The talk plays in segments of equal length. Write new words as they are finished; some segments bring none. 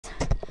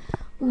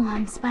Ooh,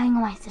 I'm spying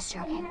on my sister.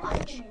 Okay,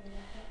 watch.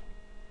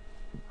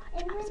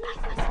 I'm spying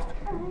on my sister.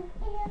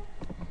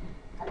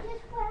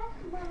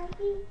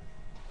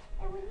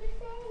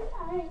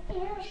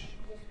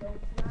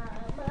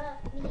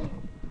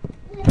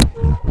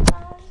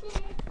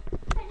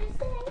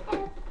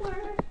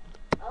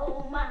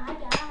 Oh my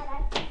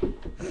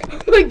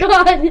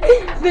God!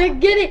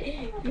 Get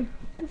it!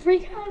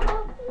 Freak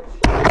out.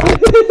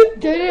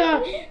 Turn it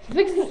on.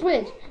 Fix the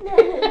switch.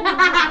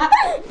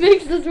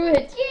 Fix the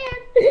switch.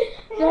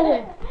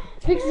 Nadia,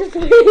 fix the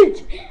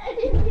switch.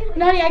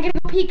 Nadia, I gotta go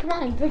pee. Come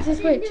on, fix the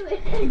switch.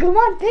 Come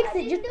on, fix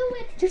it.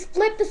 Just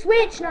flip the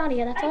switch,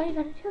 Nadia. That's all you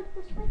gotta do.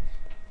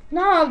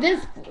 No,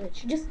 this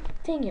switch. Just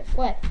dang it.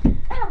 What?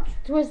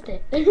 Twist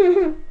it.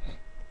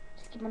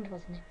 Just keep on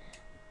twisting it.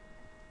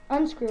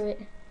 Unscrew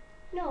it.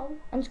 No.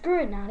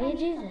 Unscrew it, Nadia.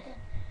 Jesus.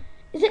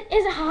 Is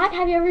it hot?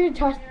 Have you ever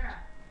touched it?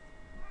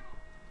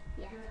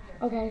 Yeah.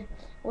 Okay.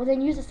 Well, then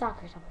use a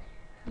sock or something.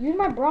 Use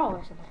my bra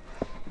or something.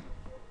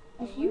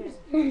 We're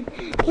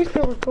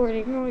still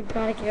recording. Oh my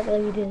God, I can't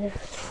believe you did this.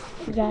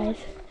 You guys.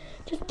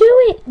 Just do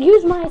it.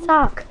 Use my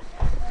sock.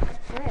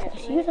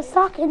 Just use a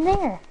sock in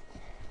there.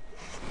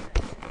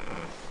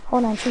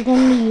 Hold on. She's going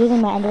to be using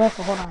my underwear,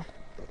 so hold on.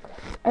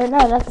 Or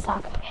no, that's a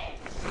sock. Okay.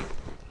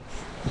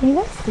 Can you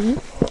guys see?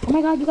 Oh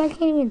my God, you guys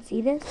can't even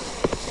see this?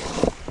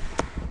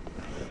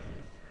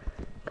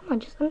 Come on,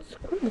 just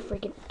unscrew the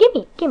freaking...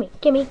 Gimme.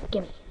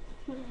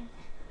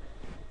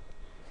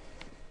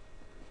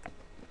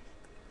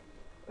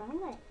 Wrong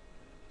way.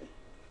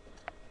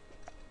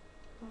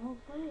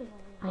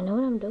 I know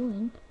what I'm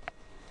doing.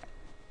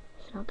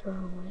 It's not the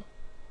wrong way.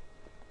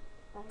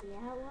 Oh,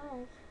 yeah, it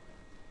was.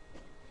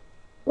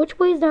 Which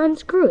way is to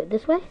unscrew it?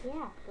 This way?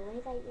 Yeah, the way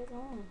that you're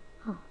going.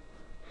 Oh.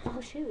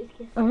 Oh, shoot.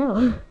 I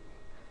know.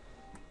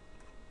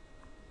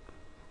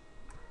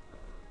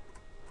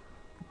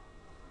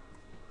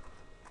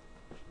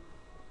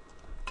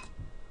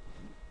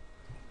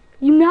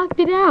 You knocked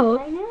it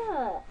out. I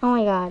know. Oh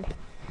my God.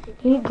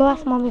 You need to go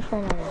ask Mommy for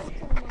another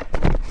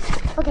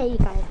one. Okay, you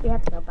guys, we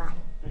have to go. Bye.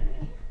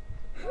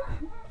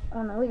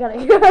 Oh no, we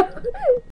gotta go.